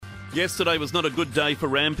Yesterday was not a good day for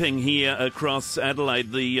ramping here across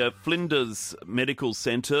Adelaide. The Flinders Medical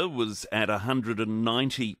Centre was at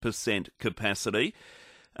 190% capacity.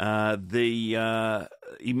 The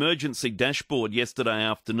emergency dashboard yesterday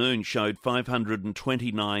afternoon showed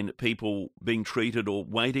 529 people being treated or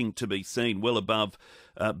waiting to be seen, well above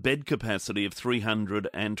bed capacity of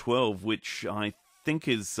 312, which I think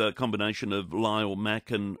is a combination of Lyle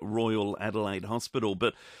Mack and Royal Adelaide Hospital.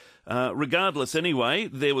 But regardless, anyway,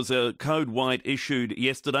 there was a code white issued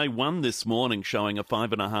yesterday, one this morning showing a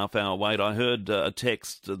 5.5 hour wait. I heard a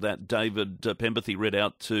text that David Pempathy read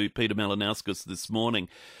out to Peter Malinauskas this morning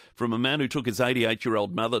from a man who took his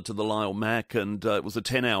 88-year-old mother to the Lyle Mack, and it was a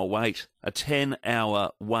 10-hour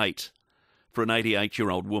wait, for an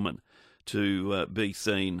 88-year-old woman to be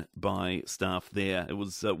seen by staff there. It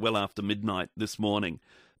was well after midnight this morning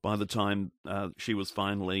by the time she was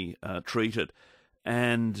finally treated.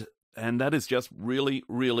 And that is just really,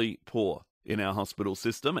 really poor in our hospital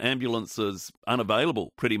system. Ambulances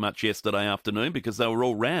unavailable pretty much yesterday afternoon because they were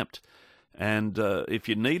all ramped. And if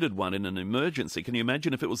you needed one in an emergency, can you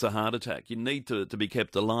imagine if it was a heart attack? You need to be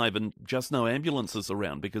kept alive and just no ambulances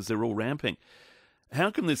around because they're all ramping.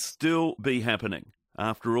 How can this still be happening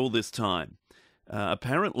after all this time?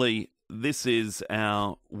 Apparently, this is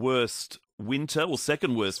our worst winter, or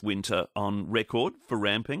second worst winter on record for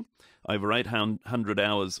ramping. Over 800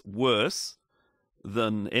 hours worse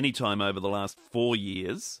than any time over the last 4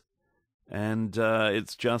 years. And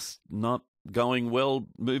it's just not going well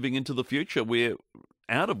moving into the future. We're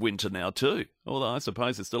out of winter now too, although I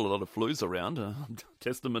suppose there's still a lot of flus around,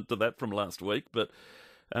 testament to that from last week. But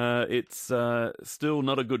it's still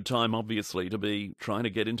not a good time, obviously, to be trying to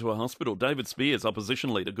get into a hospital. David Spears,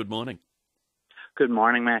 Opposition Leader, good morning. Good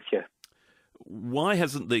morning, Matthew. Why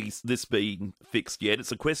hasn't this been fixed yet?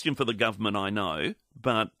 It's a question for the government, I know,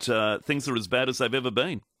 but things are as bad as they've ever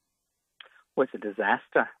been. Well, it's a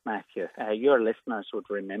disaster, Matthew. Your listeners would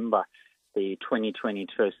remember the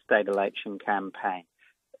 2022 state election campaign.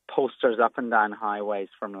 Posters up and down highways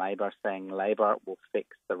from Labour saying Labour will fix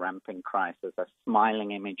the ramping crisis. A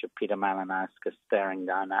smiling image of Peter Malinauskas staring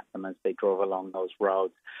down at them as they drove along those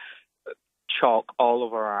roads. Chalk all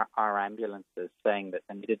over our ambulances saying that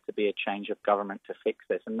there needed to be a change of government to fix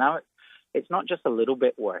this. And now it's not just a little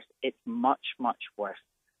bit worse, it's much, much worse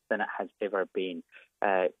than it has ever been.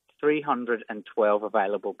 312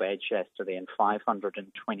 available beds yesterday and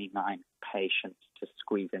 529 patients to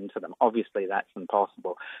squeeze into them. Obviously, that's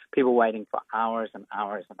impossible. People waiting for hours and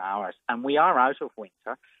hours and hours. And we are out of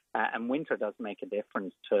winter, and winter does make a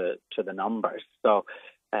difference to the numbers. So,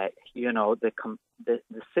 the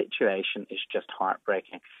situation is just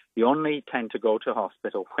heartbreaking. You only tend to go to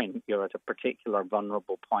hospital when you're at a particular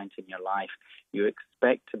vulnerable point in your life. You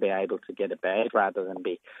expect to be able to get a bed rather than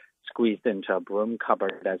be squeezed into a broom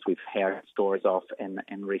cupboard, as we've heard stories of in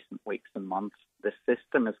recent weeks and months. The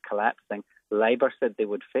system is collapsing. Labour said they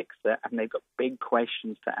would fix it, and they've got big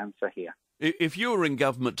questions to answer here. If you were in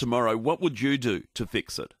government tomorrow, what would you do to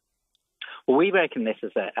fix it? Well, we reckon this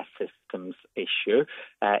is a systems issue.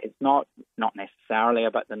 It's not necessarily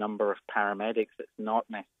about the number of paramedics. It's not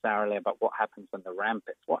necessarily about what happens on the ramp.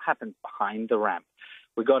 It's what happens behind the ramp.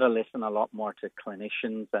 We've got to listen a lot more to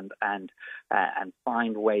clinicians and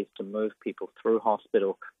find ways to move people through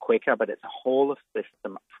hospital quicker. But it's a whole of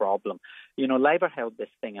system problem. You know, Labour held this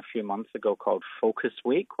thing a few months ago called Focus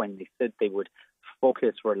Week, when they said they would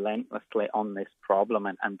focus relentlessly on this problem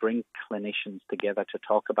and bring clinicians together to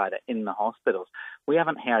talk about it in the hospitals. We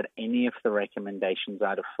haven't heard any of the recommendations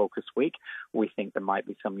out of Focus Week. We think there might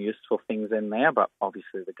be some useful things in there, but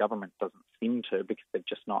obviously the government doesn't seem to, because they've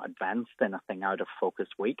just not advanced anything out of Focus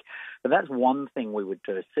Week. But that's one thing we would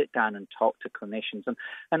do, is sit down and talk to clinicians.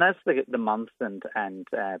 And as the months and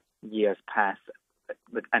years pass,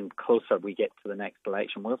 and closer we get to the next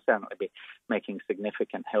election, we'll certainly be making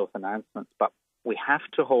significant health announcements. But we have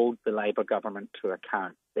to hold the Labour government to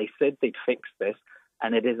account. They said they'd fix this,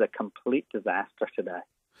 and it is a complete disaster today.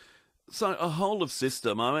 So a whole of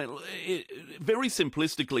system, I mean, very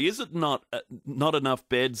simplistically, is it not enough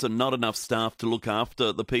beds and not enough staff to look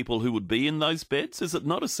after the people who would be in those beds? Is it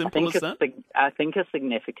not as simple as that? I think a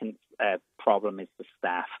significant problem is the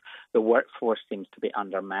staff. The workforce seems to be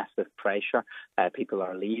under massive pressure. People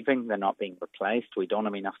are leaving. They're not being replaced. We don't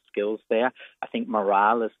have enough skills there. I think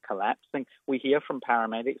morale is collapsing. We hear from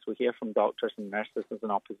paramedics. We hear from doctors and nurses as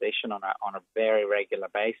an opposition on a very regular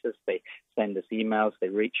basis. They send us emails. They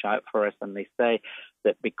reach out for us, and they say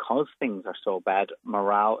that because things are so bad,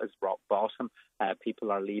 morale is rock bottom.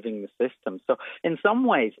 People are leaving the system. So in some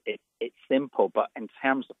ways, it's simple, but in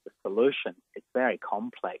terms of the solution, it's very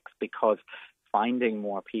complex, because finding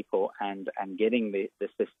more people and getting the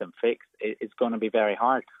system fixed is going to be very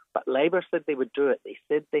hard. But Labour said they would do it. They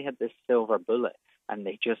said they had this silver bullet, and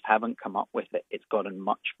they just haven't come up with it. It's gotten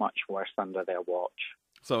much, much worse under their watch.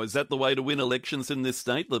 So is that the way to win elections in this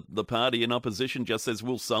state? The party in opposition just says,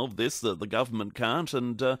 we'll solve this, the government can't,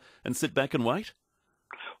 and sit back and wait?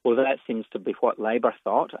 Well, that seems to be what Labour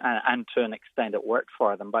thought, and to an extent it worked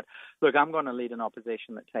for them. But look, I'm going to lead an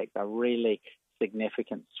opposition that takes a really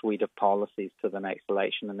significant suite of policies to the next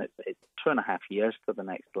election, and it's 2.5 years to the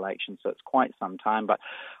next election, so it's quite some time. But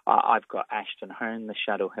I've got Ashton Hearn, the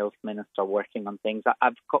Shadow Health Minister, working on things.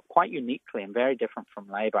 I've got, quite uniquely and very different from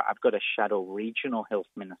Labour, I've got a Shadow Regional Health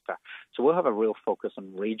Minister. So we'll have a real focus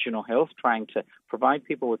on regional health, trying to provide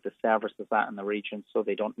people with the services out in the region so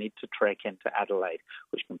they don't need to trek into Adelaide,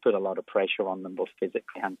 which can put a lot of pressure on them both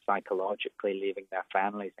physically and psychologically, leaving their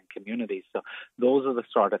families and communities. So those are the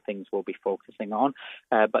sort of things we'll be focusing on.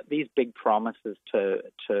 But these big promises to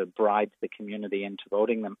bribe the community into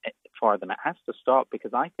voting for them, it has to stop,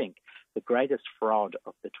 because I think the greatest fraud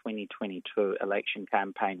of the 2022 election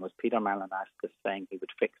campaign was Peter Malinauskas saying he would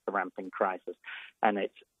fix the ramping crisis, and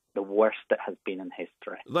it's the worst it has been in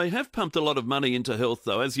history. They have pumped a lot of money into health,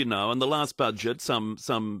 though, as you know, and the last budget, some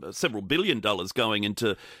several $1 billion going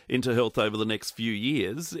into health over the next few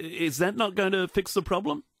years. Is that not going to fix the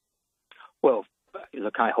problem? Well,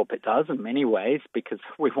 look, I hope it does in many ways, because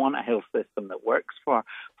we want a health system that works for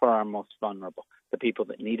our most vulnerable, the people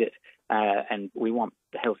that need it, and we want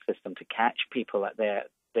the health system to catch people at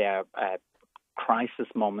their crisis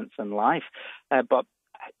moments in life. But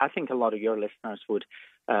I think a lot of your listeners would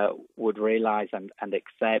realise and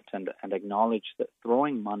accept and acknowledge that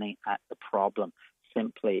throwing money at the problem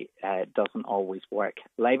simply doesn't always work.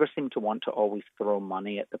 Labour seem to want to always throw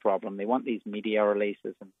money at the problem. They want these media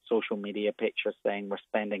releases and social media pictures saying we're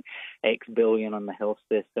spending X billion on the health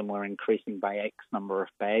system, we're increasing by X number of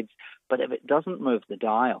beds. But if it doesn't move the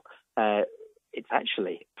dial, it's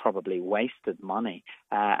actually probably wasted money,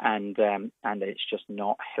 and it's just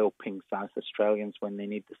not helping South Australians when they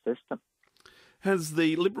need the system. Has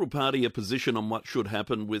the Liberal Party a position on what should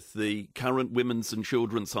happen with the current Women's and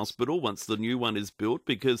Children's Hospital once the new one is built?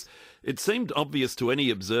 Because it seemed obvious to any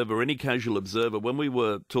observer, any casual observer, when we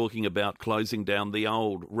were talking about closing down the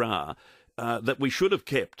old RA, that we should have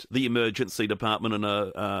kept the emergency department and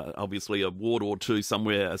obviously a ward or two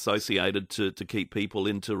somewhere associated to keep people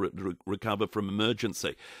in to recover from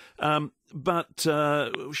emergency. But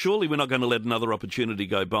surely we're not going to let another opportunity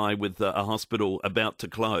go by with a hospital about to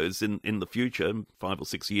close in the future, 5 or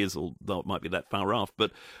 6 years, although it might be that far off.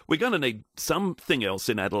 But we're going to need something else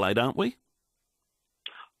in Adelaide, aren't we?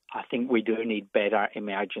 I think we do need better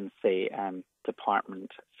emergency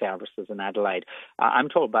department services in Adelaide. I'm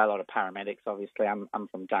told by a lot of paramedics, obviously. I'm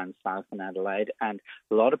from down south in Adelaide, and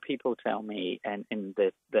a lot of people tell me in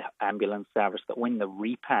the ambulance service that when the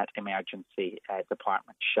REPAT emergency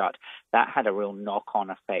department shut, that had a real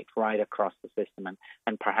knock-on effect right across the system,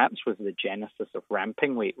 and perhaps was the genesis of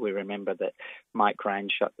ramping. We remember that Mike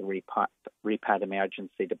Rand shut the REPAT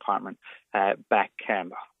emergency department back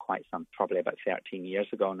probably about 13 years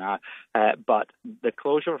ago now. But the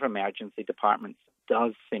closure of emergency departments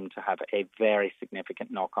does seem to have a very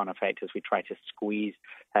significant knock-on effect as we try to squeeze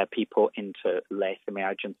people into less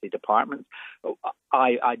emergency departments.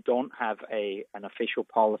 I don't have an official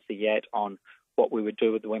policy yet on what we would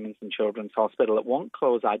do with the Women's and Children's Hospital. It won't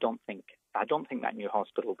close, I don't think that new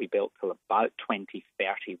hospital will be built till about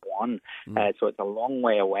 2031. So it's a long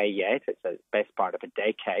way away yet. It's the best part of a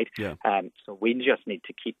decade. Yeah. So we just need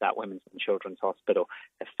to keep that Women's and Children's Hospital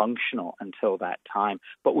functional until that time.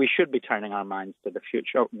 But we should be turning our minds to the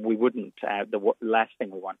future. We wouldn't. The last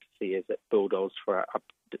thing we want to see is it bulldozed for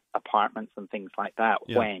apartments and things like that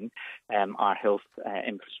when our health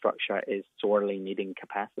infrastructure is sorely needing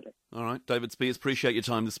capacity. All right. David Speirs, appreciate your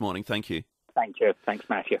time this morning. Thank you. Thank you. Thanks,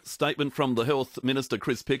 Matthew. Statement from the Health Minister,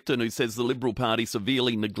 Chris Picton, who says the Liberal Party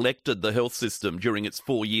severely neglected the health system during its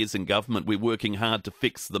 4 years in government. We're working hard to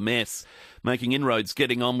fix the mess, making inroads,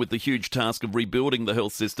 getting on with the huge task of rebuilding the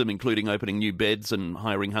health system, including opening new beds and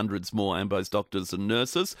hiring hundreds more AMBO's doctors and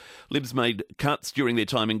nurses. Libs made cuts during their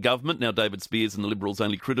time in government. Now David Speirs and the Liberals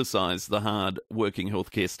only criticise the hard-working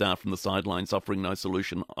healthcare staff from the sidelines, offering no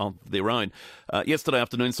solution of their own. Yesterday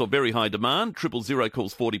afternoon saw very high demand. 000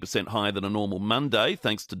 calls 40% higher than a normal Monday,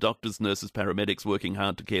 thanks to doctors, nurses, paramedics working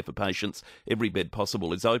hard to care for patients. Every bed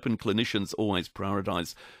possible is open. Clinicians always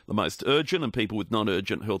prioritise the most urgent, and people with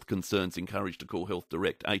non-urgent health concerns encouraged to call Health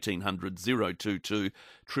Direct 1800 022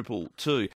 222.